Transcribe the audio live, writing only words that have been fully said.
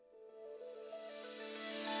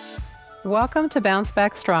Welcome to Bounce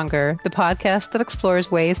Back Stronger, the podcast that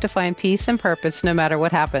explores ways to find peace and purpose no matter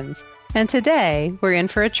what happens. And today, we're in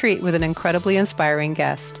for a treat with an incredibly inspiring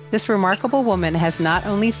guest. This remarkable woman has not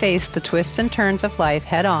only faced the twists and turns of life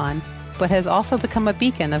head on, but has also become a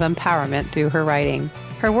beacon of empowerment through her writing.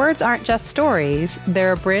 Her words aren't just stories,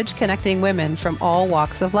 they're a bridge connecting women from all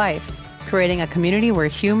walks of life, creating a community where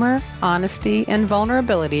humor, honesty, and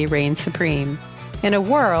vulnerability reign supreme. In a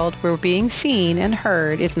world where being seen and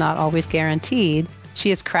heard is not always guaranteed, she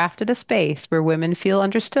has crafted a space where women feel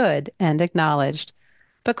understood and acknowledged.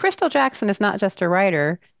 But Crystal Jackson is not just a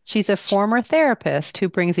writer, she's a former therapist who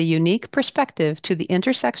brings a unique perspective to the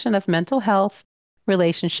intersection of mental health,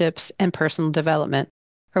 relationships, and personal development.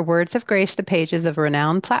 Her words have graced the pages of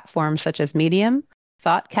renowned platforms such as Medium,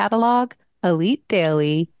 Thought Catalog, Elite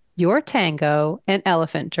Daily, Your Tango, and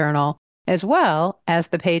Elephant Journal, as well as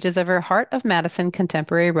the pages of her Heart of Madison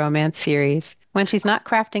contemporary romance series. When she's not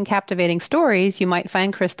crafting captivating stories, you might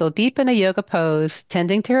find Crystal deep in a yoga pose,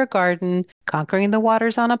 tending to her garden, conquering the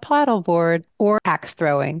waters on a paddleboard, or axe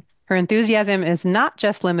throwing. Her enthusiasm is not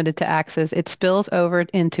just limited to axes, it spills over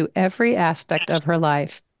into every aspect of her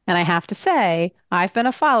life. And I have to say, I've been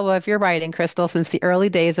a follower of your writing, Crystal, since the early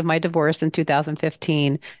days of my divorce in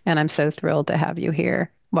 2015, and I'm so thrilled to have you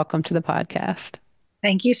here. Welcome to the podcast.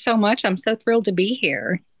 Thank you so much. I'm so thrilled to be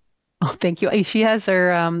here. Oh, thank you. She has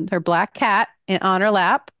her black cat on her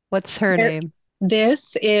lap. What's her There- name?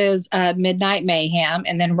 This is Midnight Mayhem,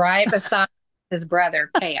 and then right beside his brother,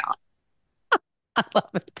 Chaos. I love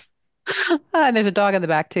it. And there's a dog in the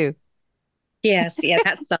back too. Yes, yeah,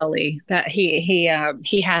 that's Sully. That he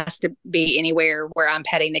has to be anywhere where I'm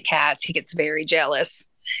petting the cats. He gets very jealous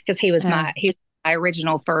because Yeah. he was my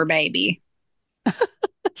original fur baby.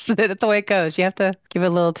 So that's the way it goes. You have to give a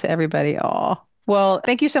little to everybody. Oh. Well,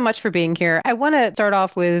 thank you so much for being here. I want to start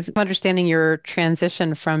off with understanding your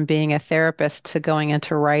transition from being a therapist to going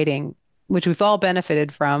into writing, which we've all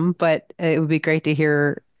benefited from, but it would be great to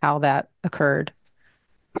hear how that occurred.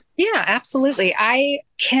 Yeah, absolutely. I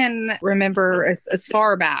can remember as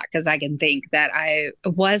far back as I can think that I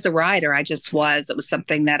was a writer. I just was. It was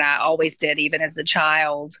something that I always did, even as a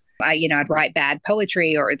child. I'd write bad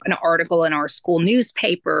poetry or an article in our school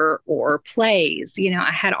newspaper or plays.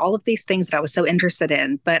 I had all of these things that I was so interested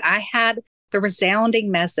in, but I had the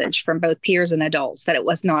resounding message from both peers and adults that it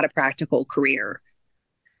was not a practical career.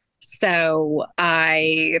 So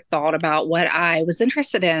I thought about what I was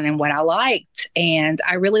interested in and what I liked. And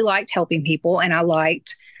I really liked helping people and I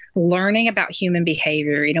liked learning about human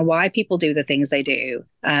behavior, why people do the things they do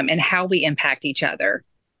and how we impact each other.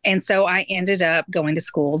 And so I ended up going to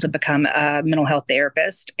school to become a mental health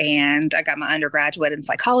therapist. And I got my undergraduate in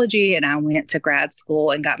psychology and I went to grad school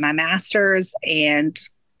and got my master's and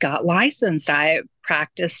got licensed. I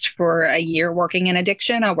practiced for a year working in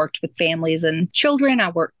addiction. I worked with families and children. I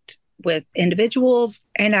worked with individuals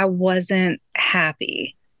and I wasn't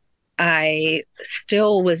happy. I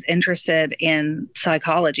still was interested in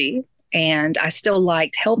psychology and I still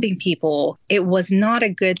liked helping people. It was not a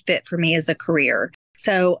good fit for me as a career.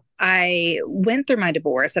 So I went through my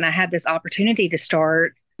divorce and I had this opportunity to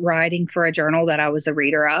start writing for a journal that I was a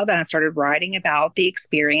reader of. And I started writing about the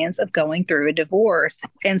experience of going through a divorce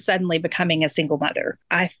and suddenly becoming a single mother.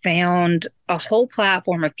 I found a whole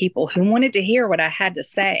platform of people who wanted to hear what I had to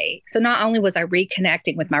say. So not only was I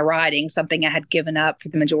reconnecting with my writing, something I had given up for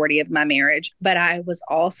the majority of my marriage, but I was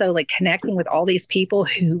also like connecting with all these people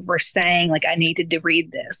who were saying like, I needed to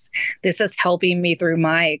read this. This is helping me through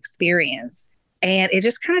my experience. And it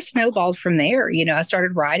just kind of snowballed from there. I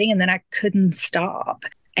started writing and then I couldn't stop.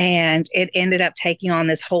 And it ended up taking on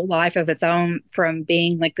this whole life of its own from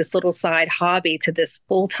being like this little side hobby to this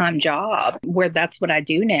full-time job where that's what I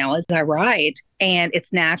do now is I write. And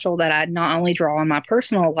it's natural that I not only draw on my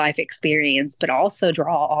personal life experience, but also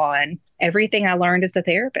draw on everything I learned as a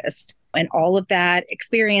therapist. And all of that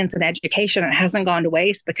experience and education, it hasn't gone to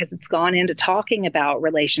waste because it's gone into talking about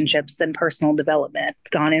relationships and personal development.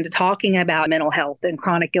 It's gone into talking about mental health and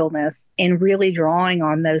chronic illness and really drawing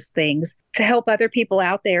on those things to help other people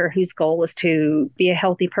out there whose goal is to be a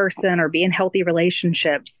healthy person or be in healthy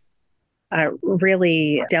relationships,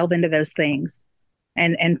 really delve into those things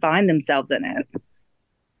and find themselves in it.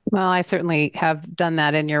 Well, I certainly have done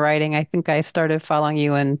that in your writing. I think I started following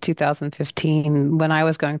you in 2015 when I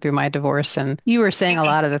was going through my divorce, and you were saying a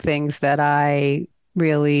lot of the things that I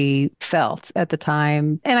really felt at the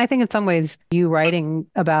time. And I think in some ways, you writing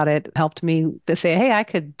about it helped me to say, hey, I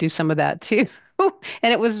could do some of that too.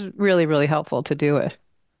 And it was really, really helpful to do it.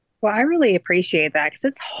 Well, I really appreciate that because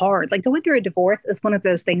it's hard. Like going through a divorce is one of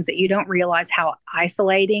those things that you don't realize how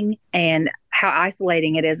isolating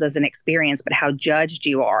it is as an experience, but how judged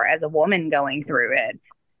you are as a woman going through it.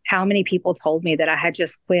 How many people told me that I had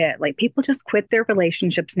just quit? Like people just quit their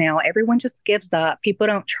relationships now. Everyone just gives up. People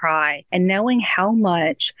don't try. And knowing how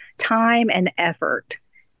much time and effort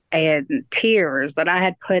and tears that I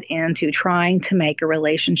had put into trying to make a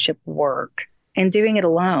relationship work and doing it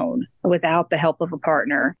alone without the help of a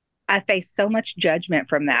partner. I faced so much judgment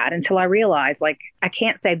from that until I realized, like, I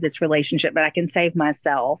can't save this relationship, but I can save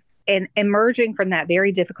myself. And emerging from that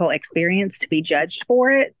very difficult experience to be judged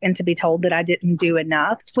for it and to be told that I didn't do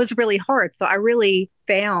enough was really hard. So I really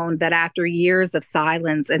found that after years of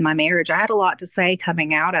silence in my marriage, I had a lot to say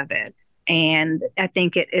coming out of it. And I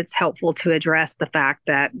think it's helpful to address the fact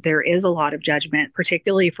that there is a lot of judgment,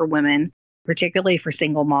 particularly for women, particularly for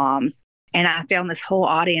single moms. And I found this whole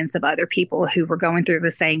audience of other people who were going through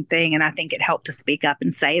the same thing. And I think it helped to speak up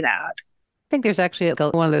and say that. I think there's actually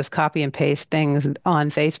one of those copy and paste things on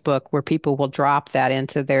Facebook where people will drop that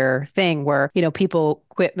into their thing where, people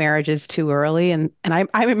quit marriages too early. And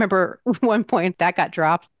I remember one point that got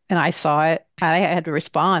dropped and I saw it. I had to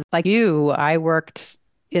respond. Like you, I worked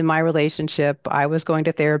in my relationship. I was going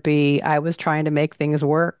to therapy. I was trying to make things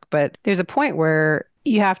work. But there's a point where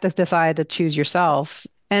you have to decide to choose yourself.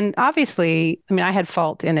 And obviously, I had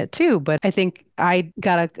fault in it too, but I think I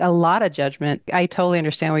got a lot of judgment. I totally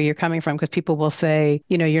understand where you're coming from because people will say,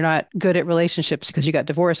 you're not good at relationships because you got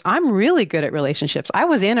divorced. I'm really good at relationships. I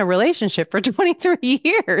was in a relationship for 23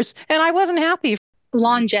 years and I wasn't happy.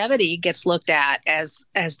 Longevity gets looked at as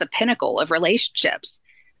the pinnacle of relationships.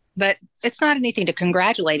 But it's not anything to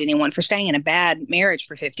congratulate anyone for staying in a bad marriage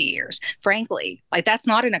for 50 years. Frankly, like that's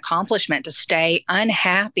not an accomplishment to stay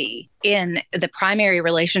unhappy in the primary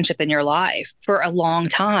relationship in your life for a long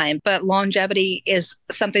time. But longevity is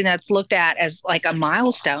something that's looked at as like a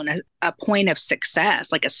milestone, as a point of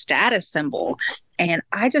success, like a status symbol. And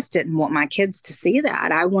I just didn't want my kids to see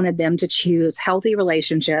that. I wanted them to choose healthy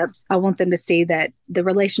relationships. I want them to see that the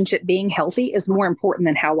relationship being healthy is more important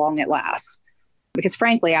than how long it lasts. Because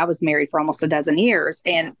frankly, I was married for almost a dozen years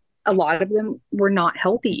and a lot of them were not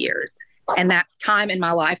healthy years. And that's time in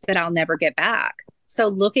my life that I'll never get back. So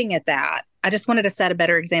looking at that, I just wanted to set a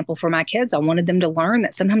better example for my kids. I wanted them to learn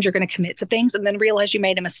that sometimes you're going to commit to things and then realize you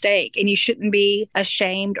made a mistake and you shouldn't be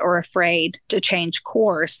ashamed or afraid to change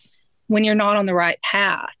course when you're not on the right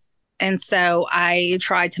path. And so I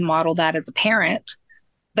tried to model that as a parent.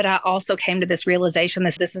 But I also came to this realization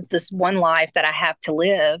that this is this one life that I have to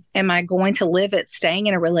live. Am I going to live it staying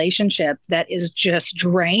in a relationship that is just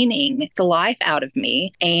draining the life out of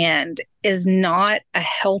me and is not a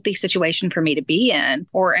healthy situation for me to be in?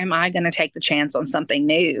 Or am I going to take the chance on something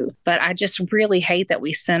new? But I just really hate that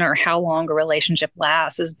we center how long a relationship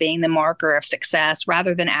lasts as being the marker of success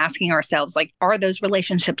rather than asking ourselves, like, are those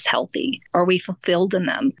relationships healthy? Are we fulfilled in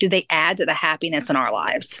them? Do they add to the happiness in our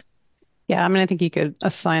lives? Yeah, I think you could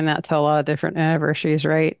assign that to a lot of different anniversaries,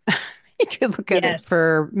 right? You could look at it Yes.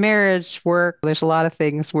 for marriage, work. There's a lot of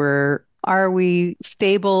things where are we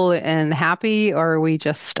stable and happy or are we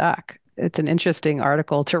just stuck? It's an interesting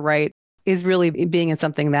article to write. Is really being in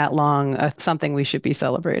something that long something we should be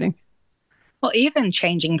celebrating? Well, even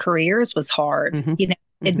changing careers was hard. Mm-hmm.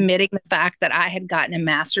 Admitting the fact that I had gotten a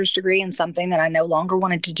master's degree in something that I no longer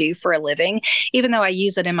wanted to do for a living, even though I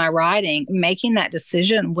use it in my writing, making that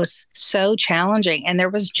decision was so challenging. And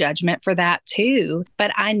there was judgment for that too.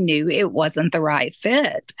 But I knew it wasn't the right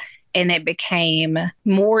fit. And it became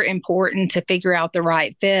more important to figure out the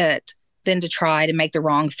right fit than to try to make the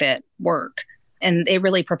wrong fit work. And it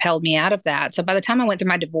really propelled me out of that. So by the time I went through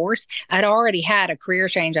my divorce, I'd already had a career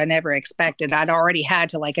change I never expected. I'd already had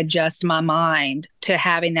to adjust my mind to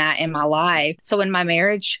having that in my life. So when my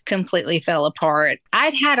marriage completely fell apart,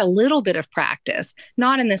 I'd had a little bit of practice,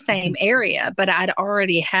 not in the same area, but I'd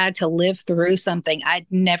already had to live through something I'd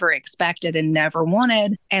never expected and never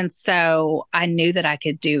wanted. And so I knew that I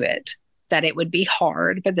could do it, that it would be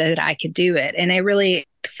hard, but that I could do it. And it really,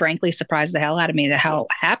 frankly, surprised the hell out of me how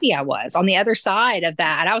happy I was. On the other side of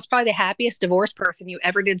that, I was probably the happiest divorced person you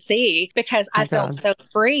ever did see because I felt so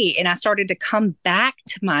free and I started to come back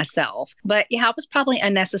to myself. But yeah, I was probably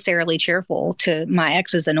unnecessarily cheerful to my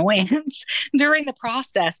ex's annoyance during the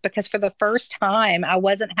process because for the first time, I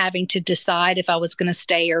wasn't having to decide if I was going to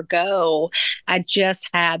stay or go. I just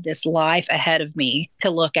had this life ahead of me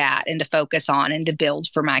to look at and to focus on and to build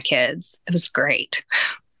for my kids. It was great.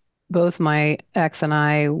 Both my ex and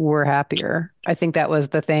I were happier. I think that was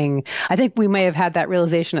the thing. I think we may have had that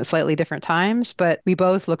realization at slightly different times, but we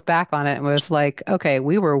both looked back on it and was like, okay,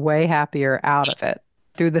 we were way happier out of it.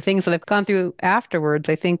 through the things that I've gone through afterwards,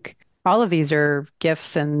 I think all of these are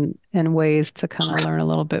gifts and ways to kind of learn a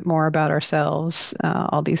little bit more about ourselves,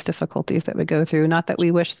 all these difficulties that we go through. Not that we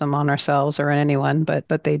wish them on ourselves or on anyone,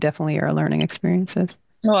 but they definitely are learning experiences.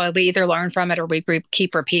 Well, we either learn from it or we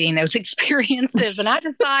keep repeating those experiences. And I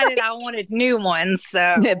decided I wanted new ones. So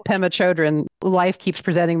Pema Chodron, life keeps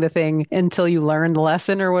presenting the thing until you learn the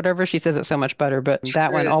lesson or whatever. She says it so much better, but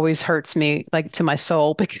that one always hurts me like to my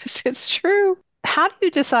soul because it's true. How do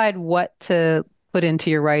you decide what to put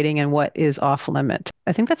into your writing and what is off limit?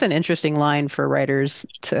 I think that's an interesting line for writers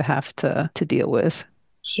to have to deal with.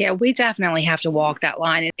 Yeah, we definitely have to walk that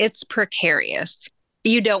line. It's precarious.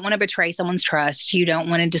 You don't want to betray someone's trust. You don't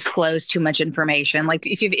want to disclose too much information. Like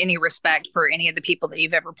if you have any respect for any of the people that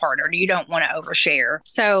you've ever partnered, you don't want to overshare.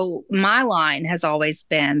 So my line has always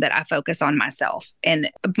been that I focus on myself and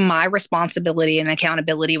my responsibility and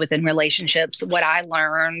accountability within relationships, what I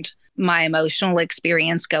learned, my emotional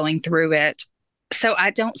experience going through it. So I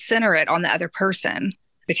don't center it on the other person,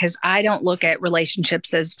 because I don't look at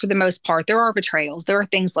relationships as, for the most part, there are betrayals. There are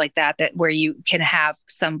things like that where you can have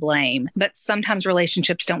some blame. But sometimes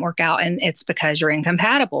relationships don't work out, and it's because you're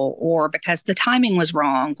incompatible or because the timing was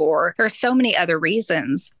wrong, or there are so many other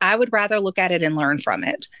reasons. I would rather look at it and learn from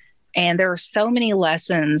it. And there are so many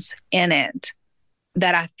lessons in it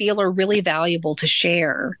that I feel are really valuable to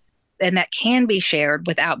share, and that can be shared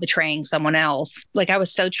without betraying someone else. Like I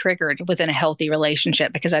was so triggered within a healthy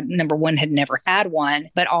relationship because I, number one, had never had one,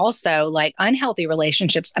 but also like unhealthy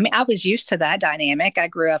relationships. I mean, I was used to that dynamic. I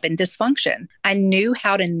grew up in dysfunction. I knew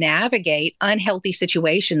how to navigate unhealthy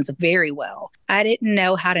situations very well. I didn't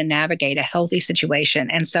know how to navigate a healthy situation.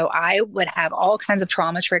 And so I would have all kinds of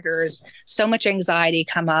trauma triggers, so much anxiety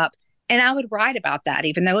come up. And I would write about that,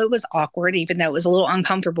 even though it was awkward, even though it was a little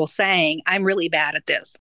uncomfortable saying, I'm really bad at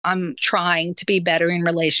this. I'm trying to be better in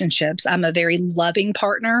relationships. I'm a very loving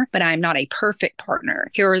partner, but I'm not a perfect partner.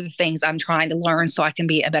 Here are the things I'm trying to learn so I can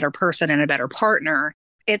be a better person and a better partner.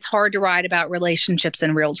 It's hard to write about relationships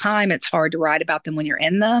in real time. It's hard to write about them when you're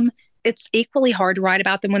in them. It's equally hard to write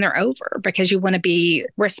about them when they're over, because you want to be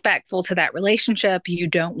respectful to that relationship. You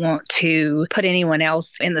don't want to put anyone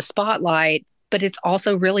else in the spotlight, but it's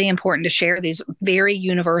also really important to share these very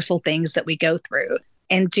universal things that we go through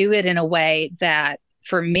and do it in a way that,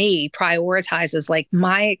 for me, prioritizes like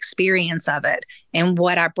my experience of it and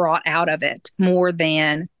what I brought out of it more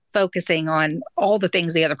than focusing on all the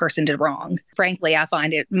things the other person did wrong. Frankly, I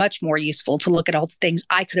find it much more useful to look at all the things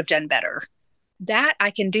I could have done better. That I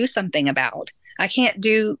can do something about. I can't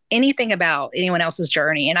do anything about anyone else's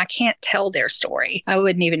journey, and I can't tell their story. I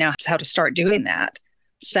wouldn't even know how to start doing that.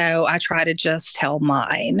 So I try to just tell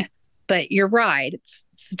mine. But you're right.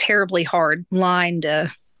 It's a terribly hard line to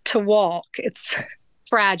walk. It's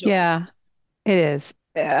fragile. Yeah, it is.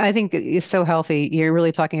 I think it's so healthy. You're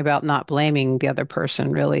really talking about not blaming the other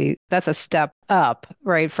person, really. That's a step up,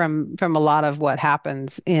 right, from a lot of what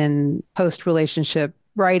happens in post-relationship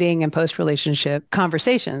writing and post-relationship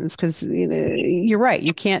conversations, because you're right.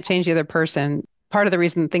 You can't change the other person. Part of the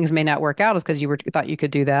reason things may not work out is because you thought you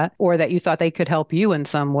could do that, or that you thought they could help you in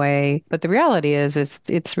some way. But the reality is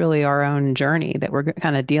it's really our own journey that we're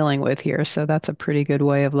kind of dealing with here. So that's a pretty good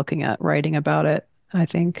way of looking at writing about it, I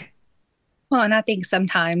think. Well, and I think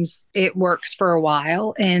sometimes it works for a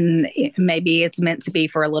while, and maybe it's meant to be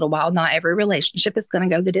for a little while. Not every relationship is going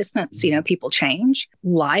to go the distance. People change.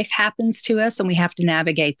 Life happens to us, and we have to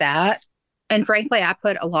navigate that. And frankly, I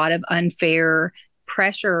put a lot of unfair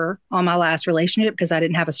pressure on my last relationship because I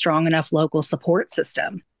didn't have a strong enough local support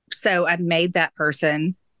system. So I made that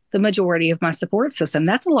person the majority of my support system.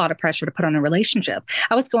 That's a lot of pressure to put on a relationship.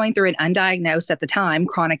 I was going through an undiagnosed at the time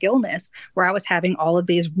chronic illness where I was having all of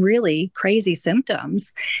these really crazy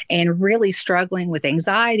symptoms and really struggling with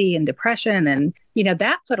anxiety and depression. And,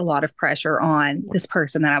 that put a lot of pressure on this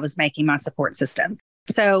person that I was making my support system.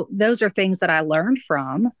 So those are things that I learned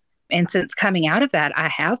from. And since coming out of that, I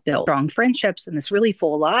have built strong friendships in this really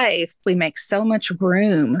full life. We make so much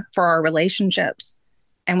room for our relationships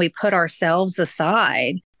and we put ourselves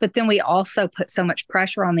aside. But then we also put so much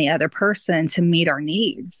pressure on the other person to meet our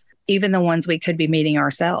needs, even the ones we could be meeting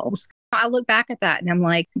ourselves. I look back at that and I'm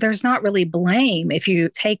like, there's not really blame if you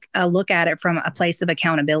take a look at it from a place of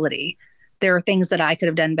accountability. There are things that I could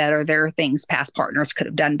have done better. There are things past partners could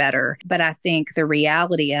have done better. But I think the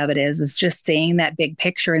reality of it is just seeing that big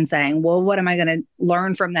picture and saying, well, what am I going to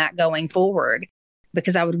learn from that going forward?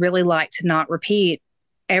 Because I would really like to not repeat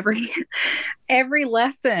every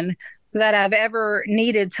lesson that I've ever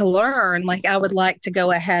needed to learn. Like I would like to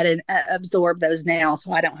go ahead and absorb those now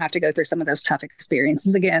so I don't have to go through some of those tough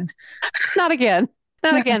experiences again. Not again.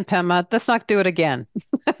 Not again, Pema. Let's not do it again.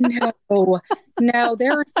 No, no,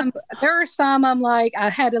 there are some I'm like, I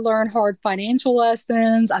had to learn hard financial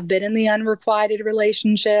lessons. I've been in the unrequited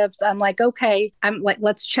relationships. I'm like, okay, I'm like,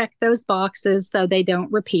 let's check those boxes so they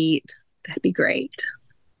don't repeat. That'd be great.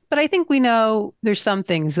 But I think we know there's some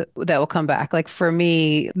things that will come back. Like for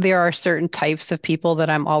me, there are certain types of people that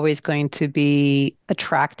I'm always going to be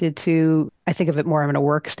attracted to. I think of it more from a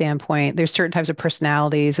work standpoint. There's certain types of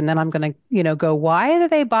personalities, and then I'm going to, go, why are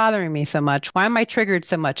they bothering me so much? Why am I triggered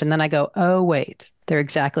so much? And then I go, oh, wait, they're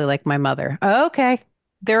exactly like my mother. Okay.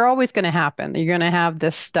 They're always going to happen. You're going to have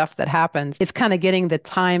this stuff that happens. It's kind of getting the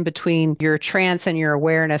time between your trance and your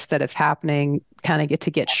awareness that it's happening kind of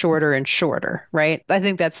get shorter and shorter, right? I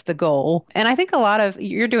think that's the goal. And I think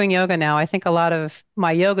you're doing yoga now. I think a lot of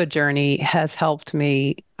my yoga journey has helped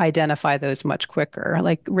me identify those much quicker,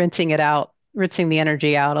 like rinsing the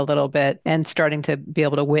energy out a little bit and starting to be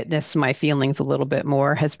able to witness my feelings a little bit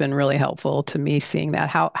more has been really helpful to me seeing that.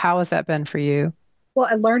 How has that been for you? Well,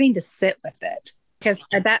 and learning to sit with it. Because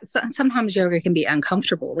sometimes yoga can be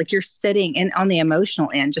uncomfortable. Like you're sitting and on the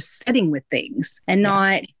emotional end, just sitting with things and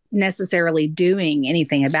not necessarily doing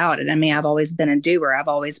anything about it. I mean, I've always been a doer. I've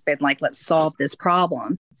always been like, let's solve this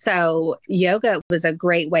problem. So yoga was a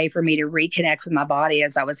great way for me to reconnect with my body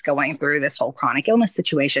as I was going through this whole chronic illness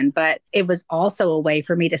situation. But it was also a way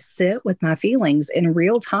for me to sit with my feelings in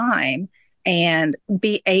real time and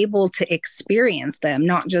be able to experience them,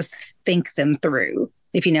 not just think them through.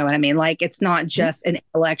 If you know what I mean. Like it's not just an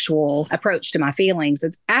intellectual approach to my feelings.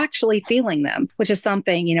 It's actually feeling them, which is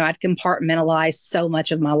something, I'd compartmentalized so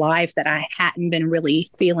much of my life that I hadn't been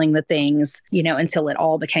really feeling the things, until it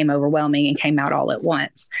all became overwhelming and came out all at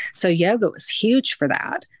once. So yoga was huge for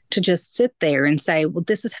that, to just sit there and say, well,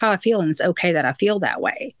 this is how I feel. And it's okay that I feel that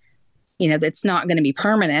way. That's not going to be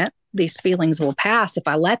permanent. These feelings will pass if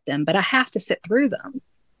I let them, but I have to sit through them.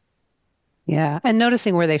 Yeah. And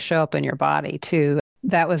noticing where they show up in your body too.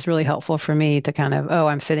 That was really helpful for me to kind of, oh,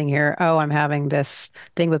 I'm sitting here. Oh, I'm having this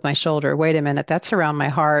thing with my shoulder. Wait a minute, that's around my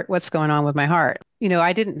heart. What's going on with my heart?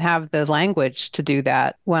 I didn't have the language to do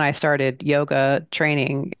that when I started yoga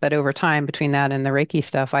training, but over time between that and the Reiki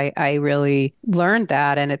stuff, I really learned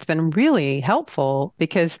that. And it's been really helpful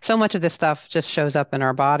because so much of this stuff just shows up in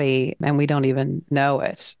our body and we don't even know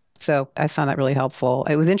it. So I found that really helpful.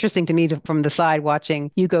 It was interesting to me from the side watching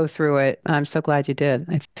you go through it. I'm so glad you did.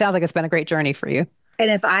 It sounds like it's been a great journey for you. And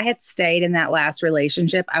if I had stayed in that last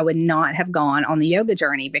relationship, I would not have gone on the yoga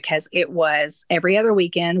journey because it was every other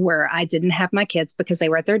weekend where I didn't have my kids because they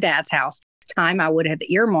were at their dad's house. Time I would have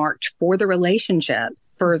earmarked for the relationship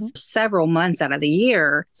for several months out of the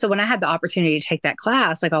year. So when I had the opportunity to take that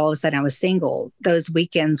class, like all of a sudden I was single. Those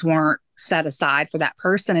weekends weren't set aside for that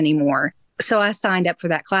person anymore. So I signed up for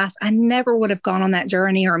that class. I never would have gone on that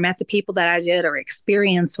journey or met the people that I did or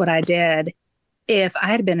experienced what I did if I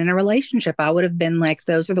had been in a relationship. I would have been like,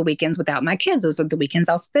 those are the weekends without my kids. Those are the weekends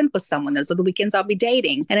I'll spend with someone. Those are the weekends I'll be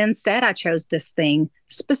dating. And instead, I chose this thing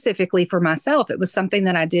specifically for myself. It was something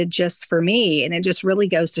that I did just for me. And it just really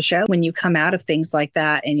goes to show when you come out of things like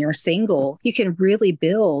that and you're single, you can really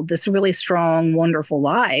build this really strong, wonderful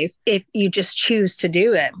life if you just choose to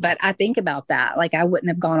do it. But I think about that. Like I wouldn't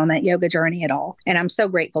have gone on that yoga journey at all. And I'm so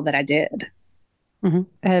grateful that I did. I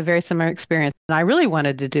had a very similar experience. And I really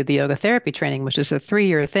wanted to do the yoga therapy training, which is a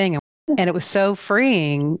 3-year thing. And it was so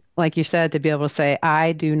freeing, like you said, to be able to say,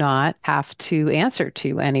 I do not have to answer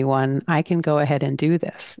to anyone. I can go ahead and do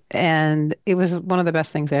this. And it was one of the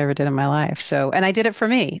best things I ever did in my life. And I did it for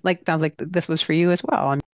me. Like, sounds like this was for you as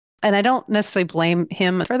well. And I don't necessarily blame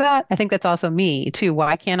him for that. I think that's also me too.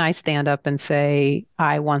 Why can't I stand up and say,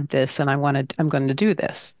 I want this and I'm going to do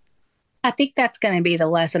this? I think that's going to be the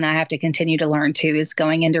lesson I have to continue to learn too, is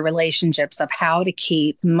going into relationships of how to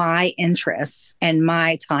keep my interests and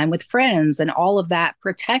my time with friends and all of that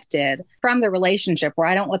protected from the relationship, where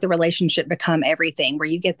I don't let the relationship become everything, where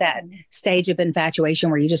you get that stage of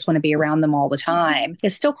infatuation where you just want to be around them all the time.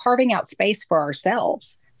 It's still carving out space for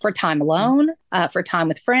ourselves. For time alone, for time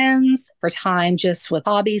with friends, for time just with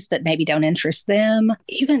hobbies that maybe don't interest them.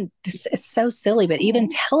 Even, it's so silly, but even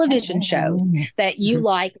television shows that you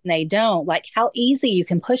like and they don't, like how easy you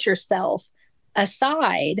can push yourself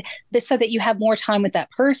aside so that you have more time with that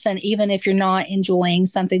person, even if you're not enjoying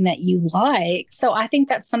something that you like. So I think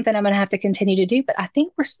that's something I'm going to have to continue to do. But I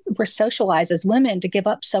think we're socialized as women to give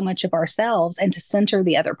up so much of ourselves and to center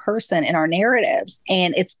the other person in our narratives.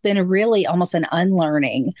 And it's been really almost an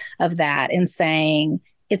unlearning of that and saying,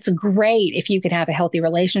 it's great if you can have a healthy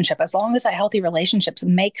relationship, as long as that healthy relationship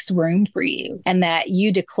makes room for you and that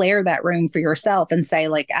you declare that room for yourself and say,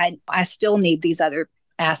 like, I still need these other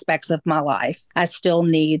aspects of my life. I still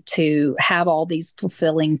need to have all these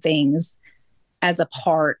fulfilling things as a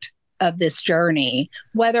part of this journey,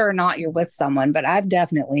 whether or not you're with someone. But I've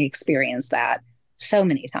definitely experienced that so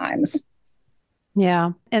many times.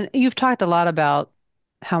 Yeah. And you've talked a lot about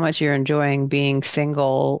how much you're enjoying being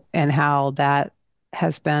single and how that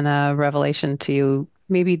has been a revelation to you.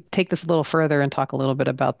 Maybe take this a little further and talk a little bit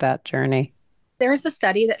about that journey. There's a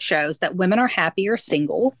study that shows that women are happier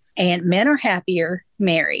single and men are happier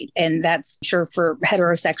married. And that's sure for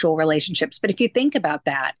heterosexual relationships. But if you think about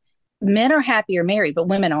that, men are happier married, but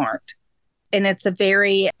women aren't. And it's a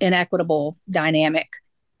very inequitable dynamic.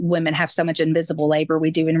 Women have so much invisible labor we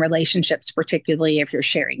do in relationships, particularly if you're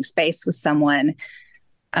sharing space with someone.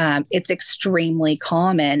 It's extremely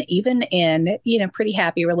common, even in, pretty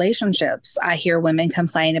happy relationships. I hear women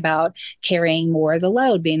complain about carrying more of the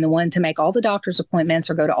load, being the one to make all the doctor's appointments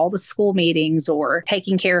or go to all the school meetings or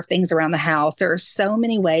taking care of things around the house. There are so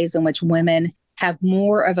many ways in which women have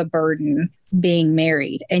more of a burden being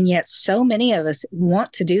married. And yet so many of us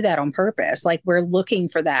want to do that on purpose. Like we're looking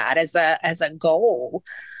for that as a goal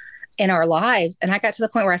in our lives. And I got to the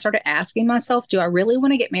point where I started asking myself, do I really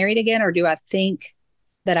want to get married again? Or do I think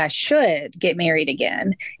that I should get married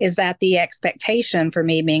again? Is that the expectation for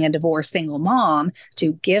me being a divorced single mom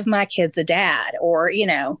to give my kids a dad? Or,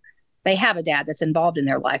 they have a dad that's involved in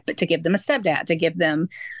their life, but to give them a stepdad, to give them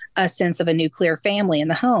a sense of a nuclear family in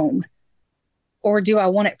the home? Or do I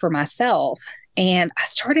want it for myself? And I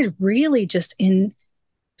started really just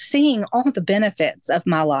seeing all the benefits of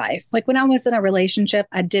my life. Like when I was in a relationship,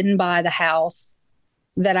 I didn't buy the house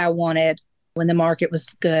that I wanted when the market was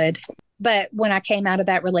good. But when I came out of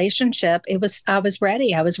that relationship, I was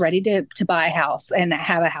ready. I was ready to buy a house and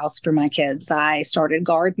have a house for my kids. I started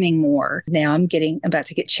gardening more. Now I'm about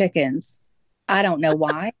to get chickens. I don't know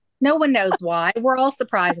why. No one knows why. We're all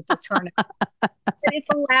surprised at this turn. But it's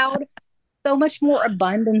allowed so much more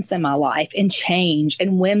abundance in my life and change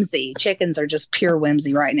and whimsy. Chickens are just pure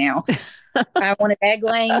whimsy right now. I wanted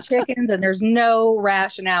egg-laying chickens, and there's no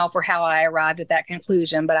rationale for how I arrived at that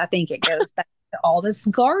conclusion, but I think it goes back to all this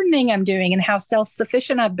gardening I'm doing and how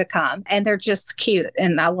self-sufficient I've become. And they're just cute,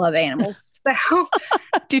 and I love animals. So,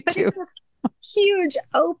 but it's this huge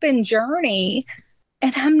open journey,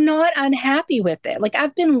 and I'm not unhappy with it. Like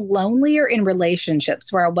I've been lonelier in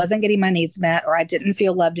relationships where I wasn't getting my needs met or I didn't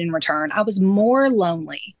feel loved in return. I was more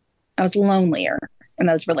lonely. I was lonelier in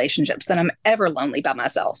those relationships than I'm ever lonely by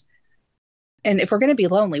myself. And if we're going to be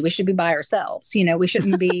lonely, we should be by ourselves. We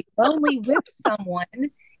shouldn't be lonely with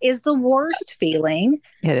someone is the worst feeling.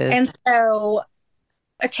 It is. And so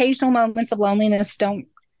occasional moments of loneliness don't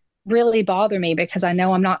really bother me because I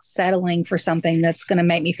know I'm not settling for something that's going to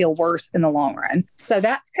make me feel worse in the long run. So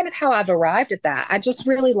that's kind of how I've arrived at that. I just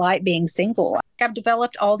really like being single. I've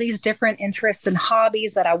developed all these different interests and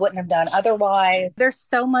hobbies that I wouldn't have done otherwise. There's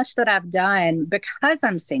so much that I've done because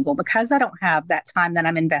I'm single, because I don't have that time that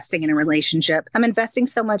I'm investing in a relationship. I'm investing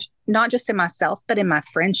so much, not just in myself, but in my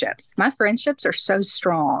friendships. My friendships are so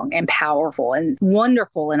strong and powerful and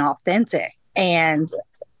wonderful and authentic. And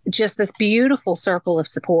just this beautiful circle of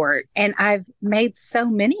support. And I've made so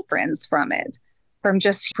many friends from it, from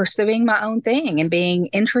just pursuing my own thing and being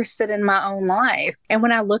interested in my own life. And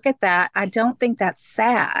when I look at that, I don't think that's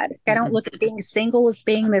sad. I don't look at being single as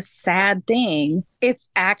being this sad thing. It's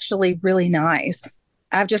actually really nice.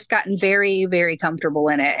 I've just gotten very, very comfortable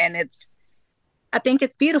in it. And I think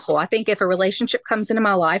it's beautiful. I think if a relationship comes into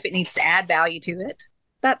my life, it needs to add value to it.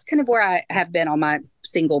 That's kind of where I have been on my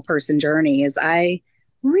single person journey. Is I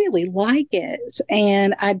really like it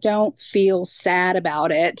and I don't feel sad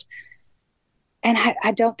about it. And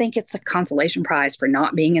I don't think it's a consolation prize for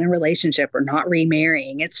not being in a relationship or not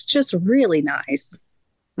remarrying. It's just really nice.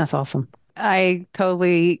 That's awesome. I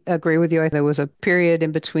totally agree with you. There was a period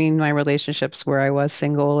in between my relationships where I was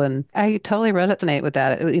single, and I totally resonate with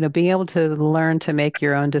that. Being able to learn to make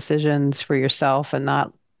your own decisions for yourself and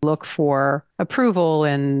not look for approval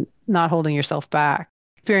and not holding yourself back.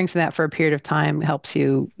 Experiencing that for a period of time helps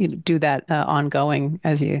you, do that ongoing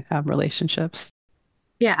as you have relationships.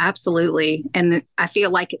 Yeah, absolutely. And I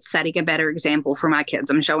feel like it's setting a better example for my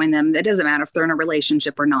kids. I'm showing them that it doesn't matter if they're in a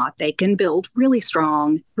relationship or not. They can build really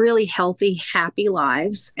strong, really healthy, happy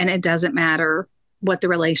lives. And it doesn't matter what the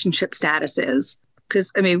relationship status is.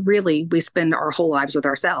 Because, really, we spend our whole lives with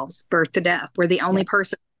ourselves, birth to death. We're the only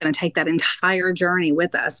person going to take that entire journey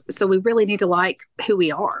with us. So we really need to like who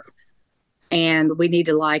we are. And we need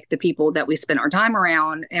to like the people that we spend our time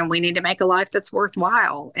around, and we need to make a life that's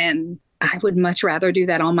worthwhile. And I would much rather do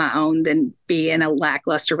that on my own than be in a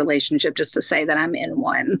lackluster relationship just to say that I'm in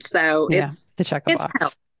one. So to check a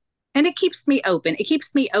box. And it keeps me open. It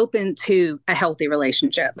keeps me open to a healthy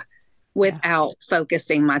relationship without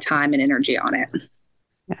focusing my time and energy on it.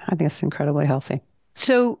 Yeah, I think it's incredibly healthy.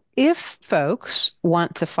 So if folks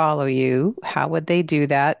want to follow you, how would they do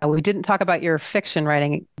that? We didn't talk about your fiction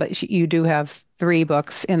writing, but you do have 3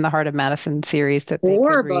 books in the Heart of Madison series that they could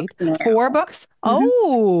read. 4 books now. 4 books? Mm-hmm.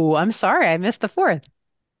 Oh, I'm sorry. I missed the 4th.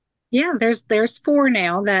 Yeah, there's 4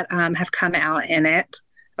 now that have come out in it.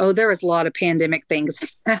 Oh, there was a lot of pandemic things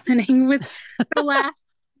happening with the last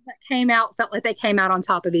that came out. Felt like they came out on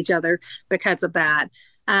top of each other because of that.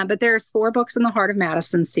 But there's 4 books in the Heart of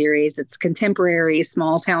Madison series. It's contemporary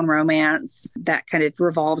small town romance that kind of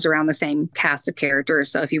revolves around the same cast of characters.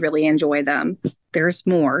 So if you really enjoy them, there's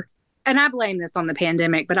more. And I blame this on the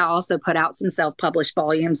pandemic, but I also put out some self-published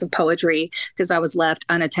volumes of poetry because I was left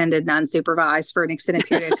unattended and unsupervised for an extended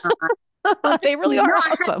period of time. They really are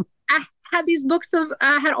awesome. I had these books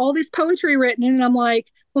I had all this poetry written, and I'm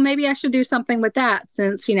like, well, maybe I should do something with that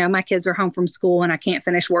since, my kids are home from school and I can't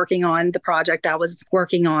finish working on the project I was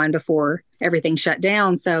working on before everything shut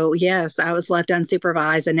down. So yes, I was left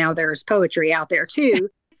unsupervised, and now there's poetry out there too.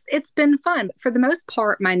 It's been fun. But for the most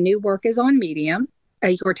part, my new work is on Medium.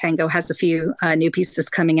 Your Tango has a few new pieces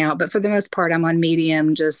coming out, but for the most part, I'm on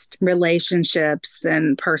Medium, just relationships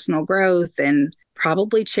and personal growth and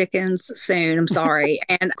probably chickens soon. I'm sorry.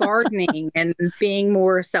 And gardening and being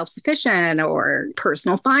more self-sufficient or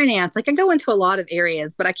personal finance. Like I go into a lot of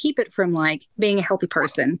areas, but I keep it from like being a healthy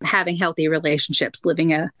person, having healthy relationships,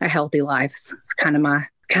 living a healthy life. So it's kind of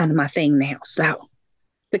my thing now. So it's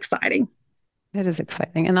exciting. It is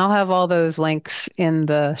exciting. And I'll have all those links in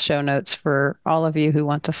the show notes for all of you who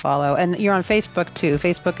want to follow. And you're on Facebook too,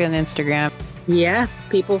 Facebook and Instagram. Yes,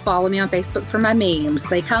 people follow me on Facebook for my memes.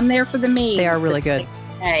 They come there for the memes. They are really good.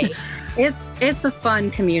 Hey, it's a fun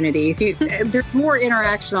community. There's more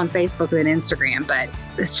interaction on Facebook than Instagram, but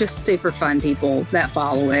it's just super fun people that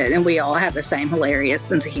follow it. And we all have the same hilarious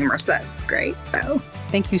sense of humor. So that's great. So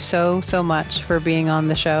thank you so much for being on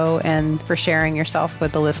the show and for sharing yourself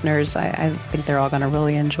with the listeners. I think they're all going to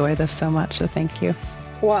really enjoy this so much. So thank you.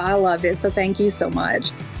 Well, I loved it. So thank you so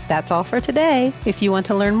much. That's all for today. If you want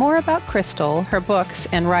to learn more about Crystal, her books,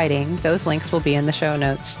 and writing, those links will be in the show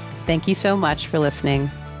notes. Thank you so much for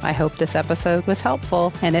listening. I hope this episode was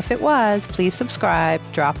helpful, and if it was, please subscribe,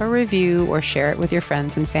 drop a review, or share it with your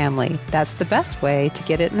friends and family. That's the best way to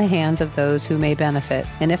get it in the hands of those who may benefit.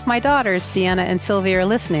 And if my daughters, Sienna and Sylvia, are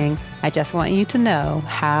listening, I just want you to know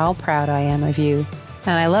how proud I am of you.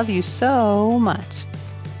 And I love you so much.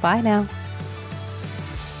 Bye now.